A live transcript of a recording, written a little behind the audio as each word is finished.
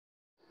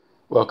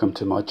Welcome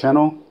to my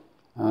channel.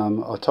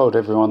 I told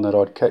everyone that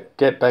I'd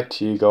get back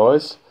to you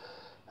guys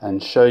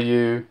and show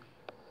you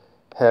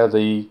how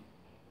the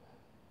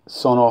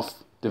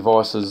Sonoff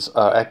devices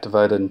are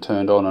activated and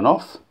turned on and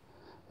off.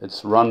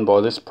 It's run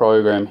by this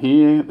program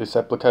here, this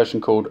application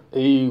called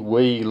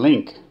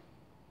EWelink.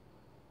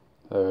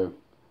 So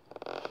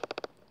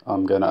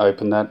I'm going to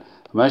open that.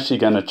 I'm actually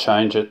going to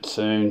change it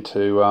soon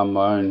to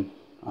my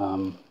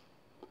own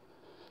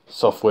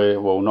software,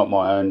 well, not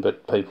my own,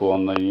 but people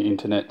on the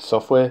internet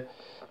software.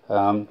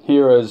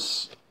 Here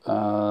is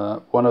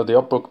one of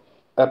the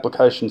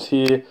applications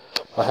here.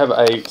 I have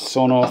a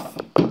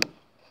Sonoff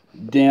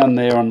down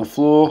there on the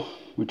floor,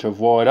 which I've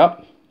wired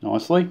up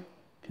nicely,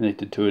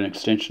 connected to an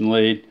extension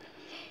lead,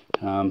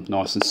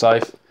 nice and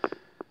safe.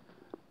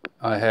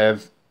 I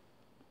have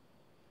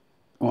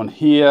on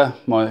here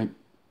my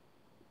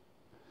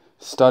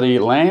study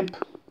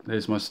lamp.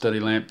 There's my study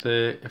lamp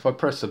there. If I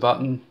press the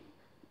button,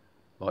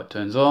 light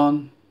turns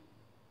on,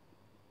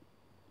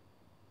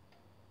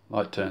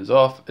 light turns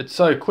off. It's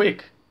so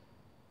quick.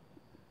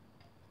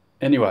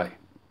 Anyway,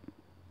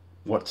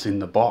 what's in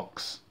the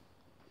box?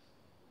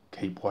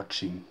 Keep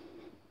watching.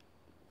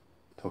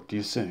 Talk to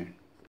you soon.